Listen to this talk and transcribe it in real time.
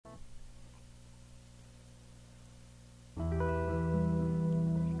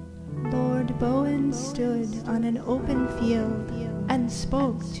Bowen stood on an open field and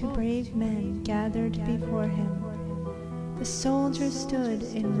spoke to brave men gathered before him. The soldiers stood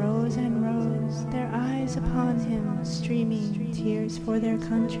in rows and rows, their eyes upon him, streaming tears for their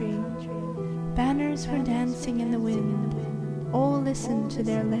country. Banners were dancing in the wind. All listened to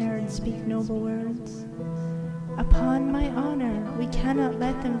their laird speak noble words. Upon my honor, we cannot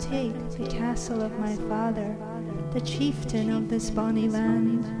let them take the castle of my father, the chieftain of this bonny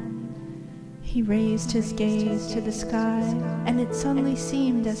land. He raised his gaze to the sky, and it suddenly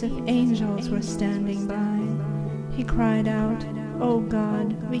seemed as if angels were standing by. He cried out, "O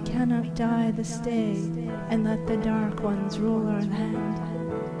God, we cannot die this day, and let the dark ones rule our land."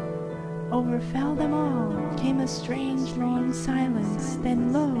 Overfell them all came a strange long silence,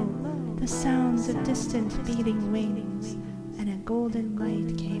 then lo, the sounds of distant beating wings, and a golden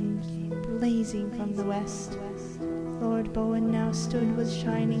light came blazing from the west. Lord Bowen now stood with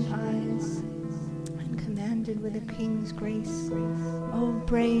shining eyes, and commanded with a king's grace, "O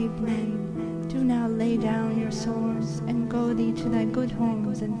brave men, do now lay down your swords, and go thee to thy good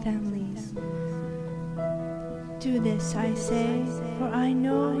homes and families. Do this, I say, for I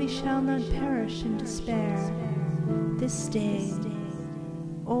know we shall not perish in despair. This day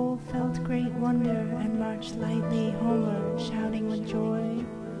all felt great wonder and marched lightly homeward, shouting with joy,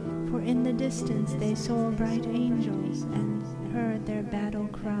 for in the distance they saw bright angels and heard their battle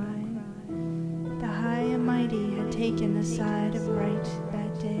cry. The high and mighty had taken the side of right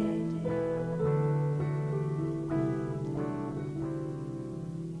that day.